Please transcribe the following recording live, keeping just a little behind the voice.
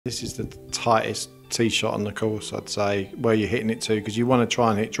This is the tightest tee shot on the course, I'd say, where you're hitting it to, because you want to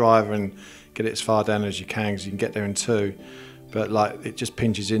try and hit driver and get it as far down as you can, because you can get there in two. But like, it just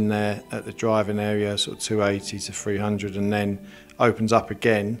pinches in there at the driving area, sort of 280 to 300, and then opens up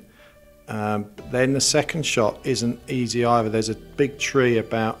again. Then the second shot isn't easy either. There's a big tree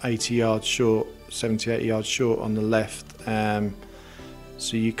about 80 yards short, 70, 80 yards short on the left.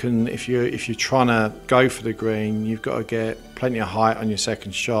 So you can, if you're trying to go for the green, you've got to get plenty of height on your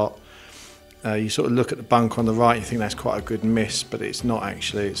second shot. You sort of look at the bunker on the right, you think that's quite a good miss, but it's not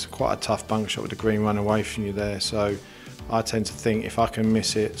actually. It's quite a tough bunker shot with the green run away from you there. So I tend to think if I can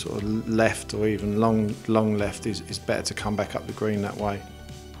miss it sort of left or even long left, is better to come back up the green that way.